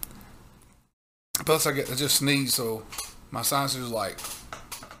 Plus, I just sneezed, so my sinuses was like,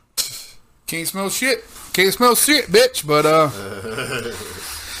 can't smell shit. Can't smell shit, bitch. But,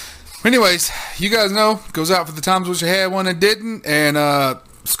 anyways, you guys know, goes out for the times which you had one and didn't. And,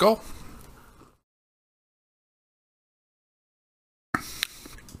 Skull.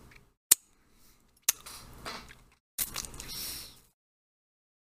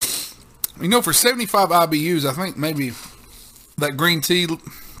 You know, for 75 IBUs, I think maybe that green tea, I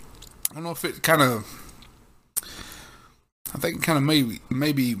don't know if it kind of, I think it kind of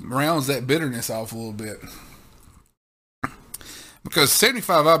maybe rounds that bitterness off a little bit. Because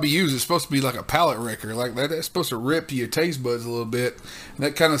 75 IBUs is supposed to be like a palate wrecker. Like that's supposed to rip your taste buds a little bit. And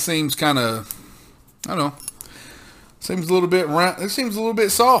that kind of seems kind of, I don't know, seems a little bit round. It seems a little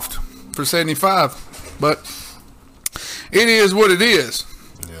bit soft for 75. But it is what it is.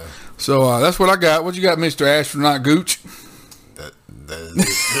 So that's what I got. What you got, Mr. Astronaut Gooch? That is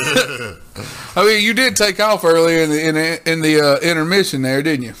it. I mean, you did take off earlier in the intermission there,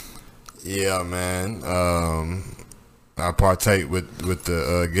 didn't you? Yeah, man. I partake with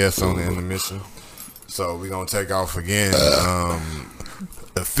the guests on the intermission. So we're gonna take off again,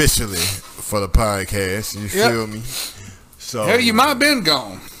 officially for the podcast. You feel me? So Hell, you might have been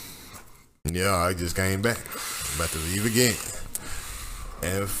gone. yeah, I just came back. About to leave again.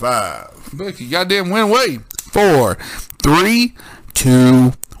 And 5. But you goddamn went away. 4, 3,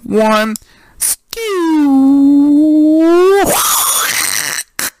 2, 1. Skew.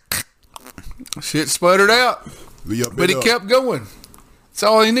 Shit sputtered out, We up but he and up. kept going. That's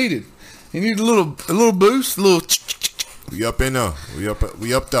all he needed. He needed a little boost, a little We up and up. We up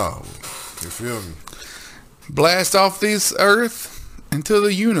there. You feel me? blast off this earth into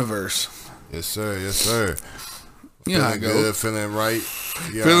the universe. Yes, sir. Yes, sir. You know how it Feeling goes. good, feeling right.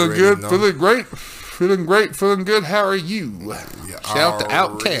 You Feeling already good, know. feeling great, feeling great, feeling good. How are you? You Shout out to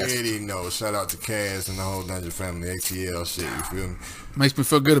Outkast. already know. Shout out to Kaz and the whole Dungeon family, ATL shit. You feel me? Makes me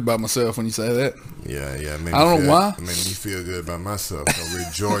feel good about myself when you say that. Yeah. I don't know why. It made me feel good about myself. So we're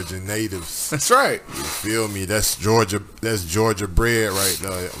Georgia natives. That's right. You feel me? That's Georgia bread right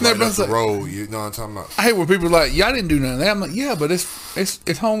there. Right but up it's the like- road. You know what I'm talking about? I hate when people are like, "Y'all didn't do none of that." I'm like, "Yeah, but it's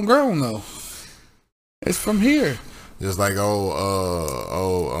homegrown though. It's from here." Just like what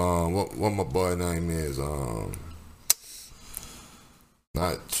my boy name is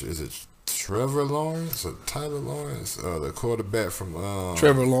is it Trevor Lawrence or Tyler Lawrence, the quarterback from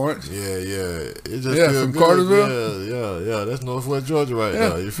Trevor Lawrence. Yeah. It just Yeah, feel from good. Cartersville? Yeah. That's Northwest Georgia right Yeah.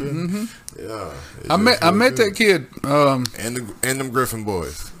 there. You feel me? Yeah. It I just met feel that good. kid. and them Griffin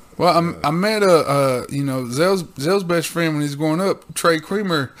boys. Well, I met Zell's best friend when he was growing up. Trey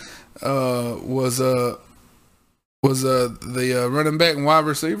Creamer was the running back and wide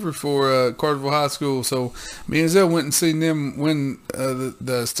receiver for Cartersville High School. So me and Zell went and seen them win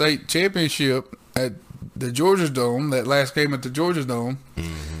the state championship at the Georgia Dome. That last game at the Georgia Dome.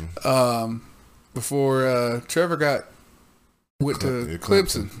 Before Trevor went to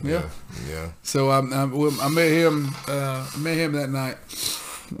Clemson. Yeah. So I met him that night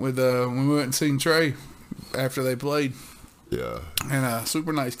with when we went and seen Trey after they played. Yeah. And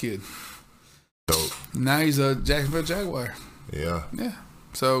super nice kid. Dope. Now he's a Jacksonville Jaguar. Yeah. Yeah.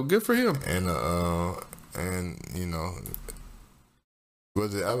 So good for him. And you know,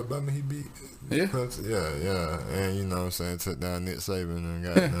 was it Alabama he beat? Yeah. Clemson? Yeah. And you know what I'm saying, took down Nick Saban and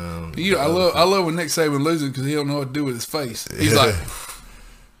got I love when Nick Saban loses because he don't know what to do with his face. He's like,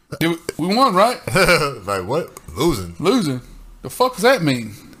 "Dude, we won, right? like what? Losing. The fuck does that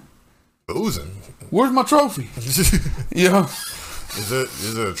mean? Losing. Where's my trophy? Yeah. Is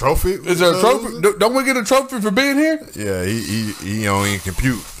it a trophy? Is there a trophy? Don't we get a trophy for being here? Yeah, he don't even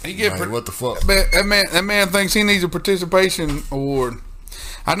compute. He get like, what the fuck? That man thinks he needs a participation award.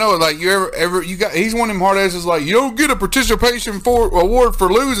 I know, like he's one of them hard asses. Like, you don't get a participation award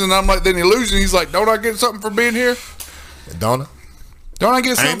for losing. I'm like, then he loses. He's like, don't I get something for being here? Don't I? Don't I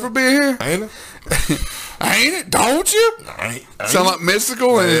get something for being here? Ain't it? Ain't it? Don't you? Ain't Sound like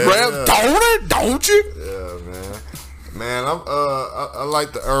mystical and his rap. Don't it? Don't you? Yeah, man. I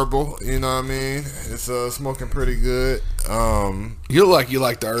like the herbal. You know what I mean? It's smoking pretty good. You look like you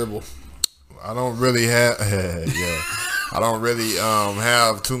like the herbal. I don't really have yeah. I don't really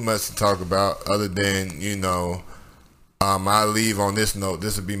have too much to talk about other than, you know, I leave on this note.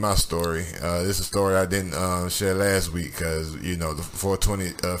 This would be my story. This is a story I didn't share last week because, you know, the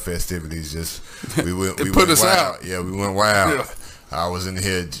 420 festivities just we went put us wild. out. Yeah, we went wild. Yeah. I was in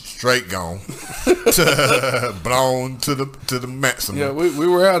here straight gone, blown to the maximum. Yeah, we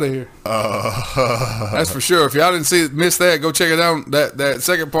were out of here. That's for sure. If y'all didn't miss that, go check it out. That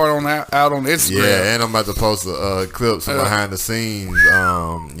second part out on Instagram. Yeah, and I'm about to post the clips of behind the scenes.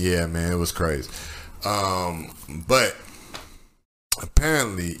 Yeah, man, it was crazy. But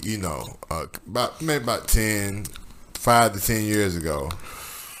apparently, you know, about 5 to 10 years ago,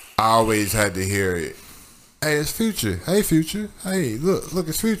 I always had to hear it. Hey, it's Future. Hey, Future. Hey, look,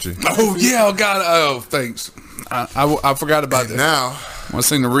 it's Future. Oh yeah, oh God. Oh, thanks. I forgot about that. Now, When I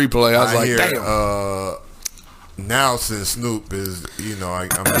seen the replay, I was like, hear, damn. now since Snoop is, you know, I'm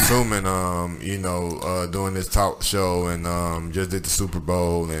assuming, you know, doing this talk show and just did the Super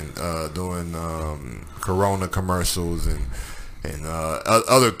Bowl and doing Corona commercials and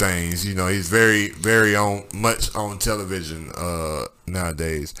other things. You know, he's very, very much on television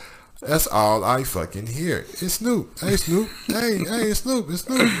nowadays. That's all I fucking hear. It's Snoop. Hey, Snoop. hey, it's Snoop. It's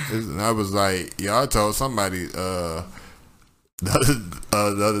Snoop. And I was like, I told somebody the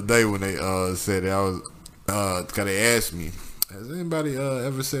other day when they said it, I was, cause they asked me, has anybody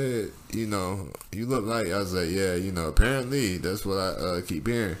ever said, you know, you look like, I was like, yeah, you know, apparently that's what I keep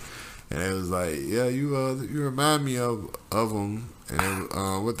hearing. And it was like, yeah, you remind me of them. And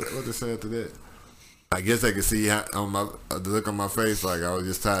what they said after that? I guess I could see on the look on my face, like I was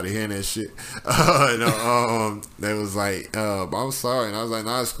just tired of hearing that shit. They was like, I'm sorry, and I was like,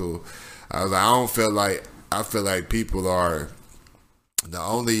 nah, it's cool. I was like, I feel like people are the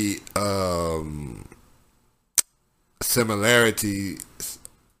only similarity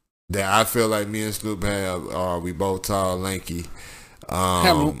that I feel like me and Snoop have are we both tall, lanky,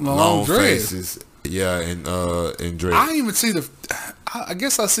 long faces. Yeah, and Drake. I even see I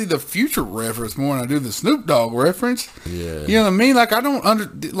guess I see the Future reference more than I do the Snoop Dogg reference. Yeah, you know what I mean. Like I don't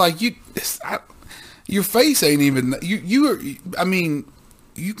your face ain't even I mean,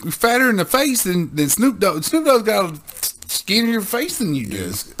 you're fatter in the face than Snoop Dogg. Snoop Dogg's got a skinnier face than you do.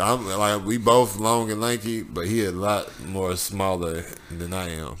 Yes, I'm like we both long and lanky, but he a lot more smaller than I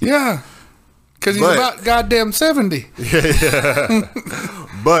am. Yeah, because he's about goddamn 70. Yeah,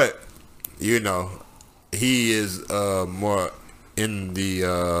 but you know, he is more in the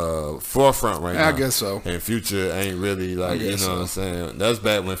forefront right now. I guess so. And Future ain't really like, you know what I'm saying? That's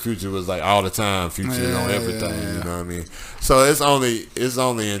back when Future was like all the time. Future on everything, you know what I mean? So it only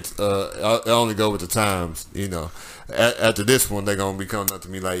go with the times, you know. After this one, they're gonna be coming up to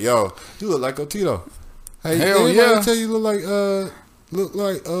me like, "Yo, you look like Otito." Hey, hell yeah! Tell you look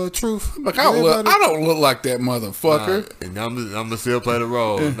like Truth. Look, I don't look like that motherfucker. And I'm gonna still play the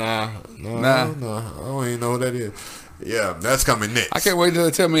role. Nah. I don't even know who that is. Yeah, that's coming next. I can't wait till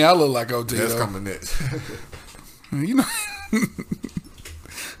they tell me I look like Otito. That's coming next. You know,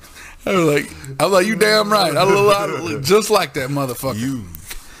 I was like, you damn right. I look just like that motherfucker. You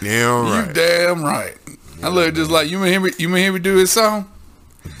damn right. You damn right. I look just like you. May hear me do his song.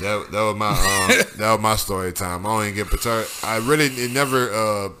 That was my story time. I don't even get perturbed. It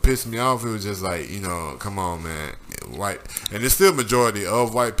never pissed me off. It was just like, you know, come on, man, white, and it's still majority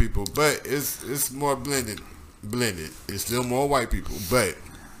of white people, but it's more blended. It's still more white people, but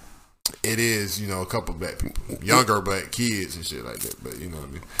it is, you know, a couple black people, younger black kids and shit like that. But you know what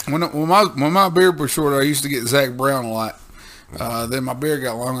I mean. When my beard was short, I used to get Zach Brown a lot. Then my beard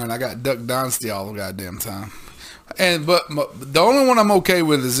got longer, and I got Duck Dynasty all the goddamn time. But the only one I'm okay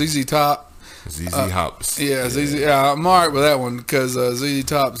with is ZZ Top. ZZ Hops. Yeah, ZZ. Yeah, I'm alright with that one because ZZ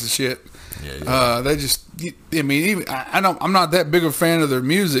Top's the shit. Yeah. They just, I mean, even I'm not that big a fan of their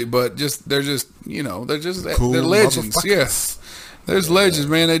music, but they're just cool, they're legends. Yes, there's legends,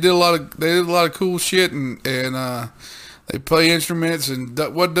 man. They did a lot of cool shit, and they play instruments and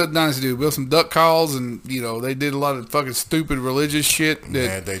what Duck Dynasty do? Build some duck calls, and you know they did a lot of fucking stupid religious shit.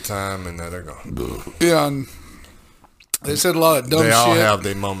 Had their time, and now they're gone. Yeah. And they said a lot of dumb shit. They all have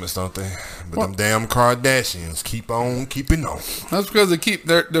their moments, don't they? But them damn Kardashians keep on keeping on. That's because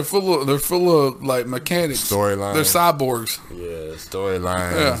they're full of like mechanics. Storylines. They're cyborgs. Yeah,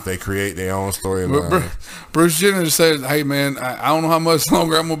 storylines. Yeah. They create their own storylines. Bruce Jenner said, "Hey man, I don't know how much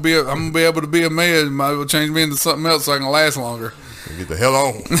longer I'm gonna be able to be a man. Might as well change me into something else so I can last longer." Get the hell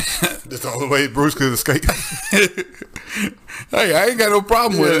on. That's the only way Bruce could escape. Hey, I ain't got no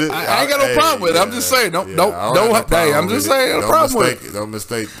problem with it. I ain't got no problem with it. I'm just saying, don't. Hey, I'm just saying, no problem with it. Don't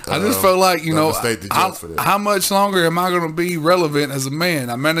mistake. I just felt like, you know, how much longer am I going to be relevant as a man?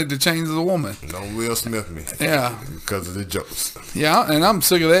 I managed to change as a woman. Don't Will Smith me. Yeah, because of the jokes. Yeah, and I'm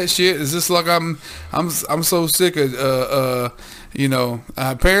sick of that shit. It's just like I'm so sick of you know.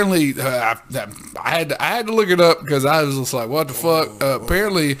 Apparently, I had to look it up because I was just like, what the fuck?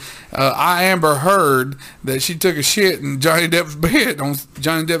 Apparently, Amber heard that she took a shit in Johnny Depp's bed, on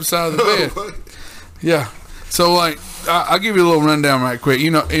Johnny Depp's side of the bed. Yeah. So like, I'll give you a little rundown right quick.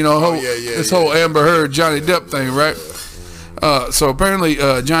 You know, this whole Amber Heard Johnny Depp thing, right? So apparently,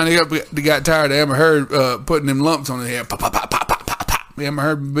 Johnny Depp got tired of Amber Heard putting them lumps on his head. Pop, pop, pop, pop, pop, pop, pop. Amber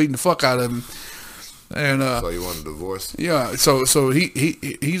Heard beating the fuck out of him. And so he wanted a divorce. Yeah. So he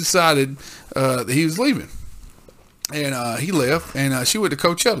decided that he was leaving, and he left, and she went to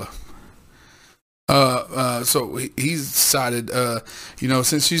Coachella. So he decided, you know,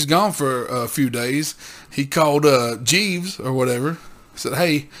 since she's gone for a few days, he called Jeeves or whatever. Said,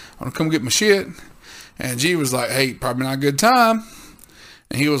 "Hey, I'm gonna come get my shit." And Jeeves was like, "Hey, probably not a good time."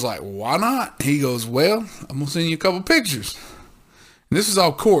 And he was like, "Why not?" He goes, "Well, I'm gonna send you a couple pictures." And this is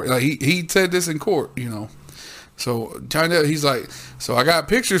all court. Like he said this in court, you know. So he's like, "So I got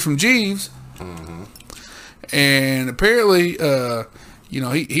pictures from Jeeves." Mm-hmm. And apparently, you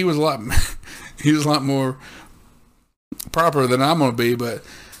know, he was a lot. He was a lot more proper than I'm going to be, but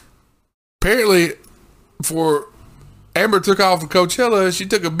apparently before Amber took off from Coachella, she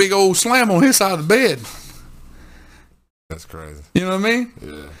took a big old slam on his side of the bed. That's crazy. You know what I mean?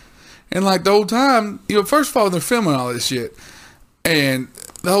 Yeah. And like the whole time, you know, first of all, they're filming all this shit. And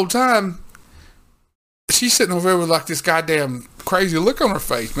the whole time, she's sitting over there with like this goddamn crazy look on her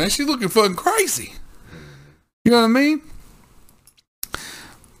face, man. She's looking fucking crazy. You know what I mean?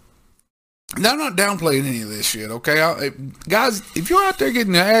 Now, I'm not downplaying any of this shit, okay? Guys, if you're out there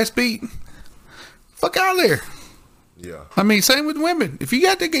getting your ass beat, fuck out of there. Yeah. I mean, same with women. If you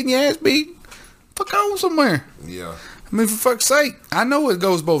got there getting your ass beat, fuck on somewhere. Yeah. I mean, for fuck's sake, I know it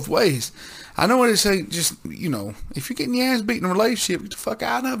goes both ways. I know what it say. Just, you know, if you're getting your ass beat in a relationship, get the fuck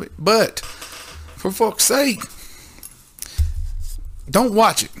out of it. But for fuck's sake, don't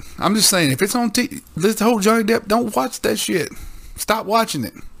watch it. I'm just saying, if it's on TV, this whole Johnny Depp, don't watch that shit. Stop watching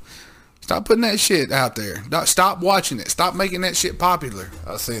it. Stop putting that shit out there. Stop watching it. Stop making that shit popular.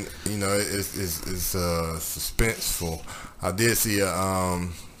 I seen, you know, it's suspenseful. I did see a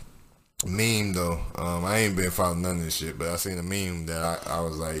meme though. I ain't been following none of this shit, but I seen a meme that I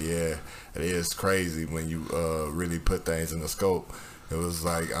was like, yeah, it is crazy when you really put things in the scope. It was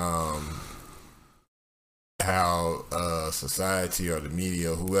like how society or the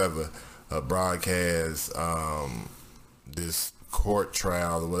media or whoever broadcasts this court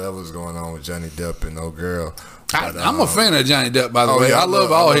trial or whatever's going on with Johnny Depp and old girl. But, I'm a fan of Johnny Depp, by the way. Yeah, I love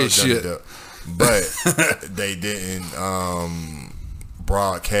all his Johnny shit. Depp. But they didn't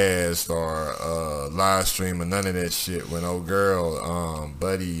broadcast or live stream or none of that shit when old girl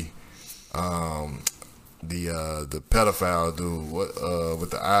Buddy the pedophile dude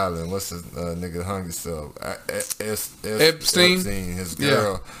with the island, what's his nigga hung himself, Epstein, his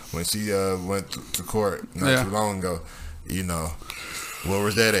girl, when she went to court not too long ago. You know, where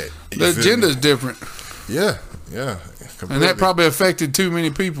was that at? The agenda's different. Yeah, completely. And that probably affected too many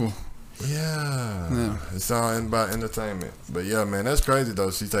people. Yeah. It's all about entertainment. But yeah, man, that's crazy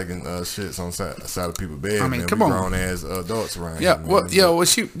though. She's taking shits on side of people's bed. I mean, man. come we on, grown ass adults around. Yeah, here,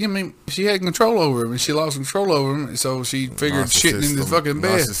 she had control over him, and she lost control over him, so she figured shitting in the fucking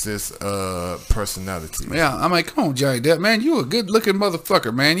bed. Narcissist personality. Yeah, I mean, come on, Johnny Depp, man, you a good looking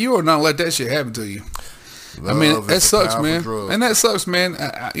motherfucker, man. You ought not let that shit happen to you. I mean, that sucks, man. Drug. And that sucks, man.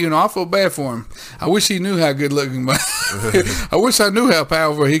 I feel bad for him. I wish he knew how good looking, but I wish I knew how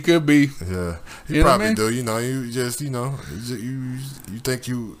powerful he could be. Yeah, he probably do. You know, you just, you think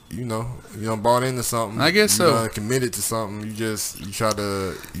you bought into something. I guess so. Committed to something. You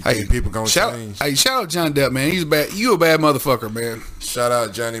think people gonna change. Hey, shout out Johnny Depp, man. He's bad. You a bad motherfucker, man. Shout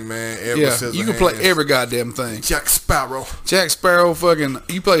out Johnny, man. You can play every goddamn thing. Jack Sparrow, fucking.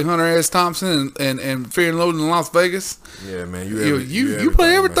 You play Hunter S. Thompson and Fear and Loathing in Las Vegas. Yeah, man. You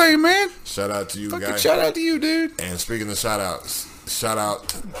play everything, man. Shout out to you, fucking guys. Shout out to you, dude. And speaking of shout outs, shout out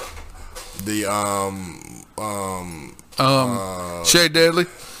the Shay Deadly.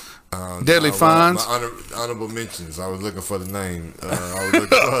 Deadly Fines. My honorable mentions. I was looking for the name. I was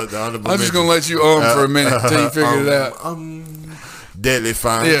looking for the honorable I'm just gonna let you for a minute until you figure it out. Deadly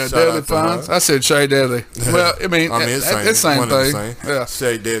Fines. Yeah, Deadly Fines. I said Shay Deadly. Well, I mean, it's the same thing. Yeah.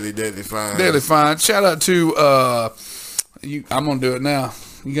 Shay Deadly Fines. Deadly Fines. Shout out to I'm gonna do it now.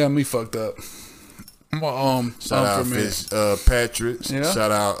 You got me fucked up. Shout out Fish Patrick. Yeah.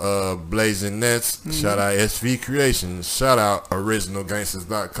 Shout out Blazing Nets. Shout out SV Creations. Shout out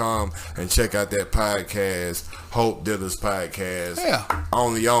OriginalGangsters.com, and check out that podcast, Hope Dealers Podcast. Yeah.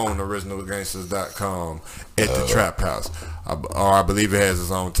 Only on OriginalGangsters.com at the Trap House. I believe it has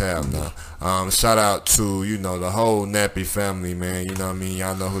its own tab now. Shout out to the whole Nappy family, man. You know what I mean?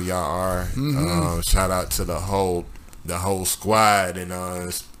 Y'all know who y'all are. Shout out to the whole squad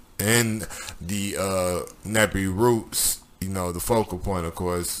and the Nappy Roots, the focal point, of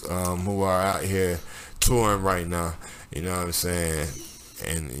course, who are out here touring right now, you know what I'm saying,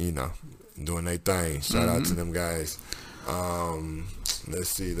 and doing their thing. Shout out to them guys. Let's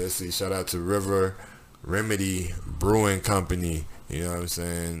see. Shout out to River Remedy Brewing Company. You know what I'm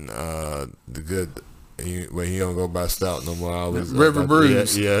saying? The good. He don't go by Stout no more. River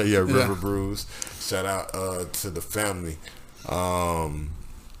Brews. Yeah. River Brews. Shout out to the family.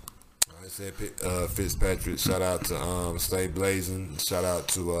 Fitzpatrick. Shout out to Stay Blazing. Shout out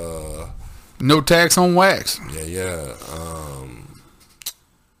to No Tax on Wax. Yeah.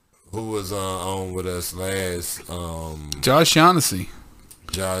 Who was on with us last? Josh Shaughnessy.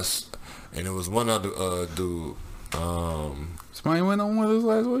 Josh, and it was one other dude. Somebody went on with us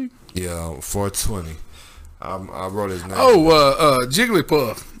last week. Yeah, 420. I wrote his name.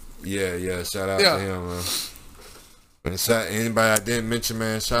 Jigglypuff. Yeah. Shout out to him, man. And anybody I didn't mention,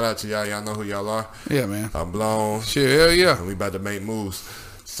 man, shout out to y'all. Y'all know who y'all are. Yeah, man. I'm blown. Shit, hell yeah. And we about to make moves.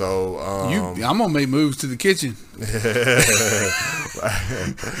 So I'm gonna make moves to the kitchen.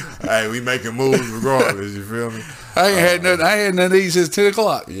 hey, we making moves regardless. You feel me? I ain't had nothing. I ain't had nothing to eat since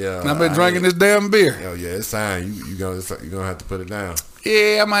 10:00. Yeah, and I've been drinking this damn beer. Oh yeah, it's time. You gonna have to put it down.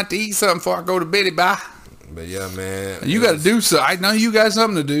 Yeah, I might have to eat something before I go to bed. Bye. But yeah, man, You got to do so. I know you got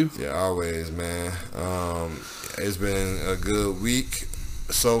something to do. Yeah, always, man. It's been a good week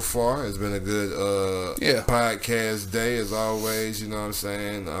so far. It's been a good podcast day as always. You know what I'm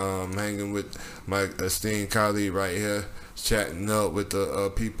saying? Hanging with my esteemed colleague right here, chatting up with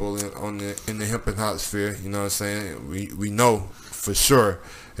the people in the hip and hop sphere. You know what I'm saying? We know for sure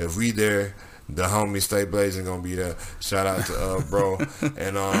if we there, the homie Stay Blazing gonna be there. Shout out to bro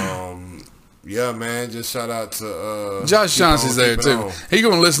and yeah, man. Just shout out to Josh Johnson's there too. He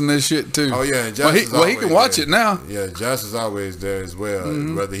gonna listen to this shit too. Oh yeah, and Josh he can watch it now. Yeah, Josh is always there as well.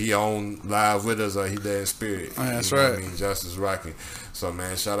 Whether he on live with us or he there in spirit. Oh, that's right. right. I mean, Josh is rocking. So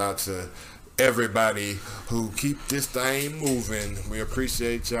man, shout out to everybody who keep this thing moving. We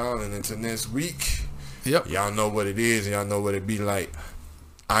appreciate y'all, and until next week. Yep. Y'all know what it is, and y'all know what it be like.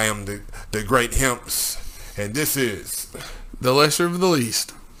 I am the great Hemps, and this is the lesser of the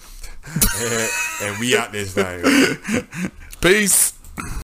least. and we out this thing. Peace.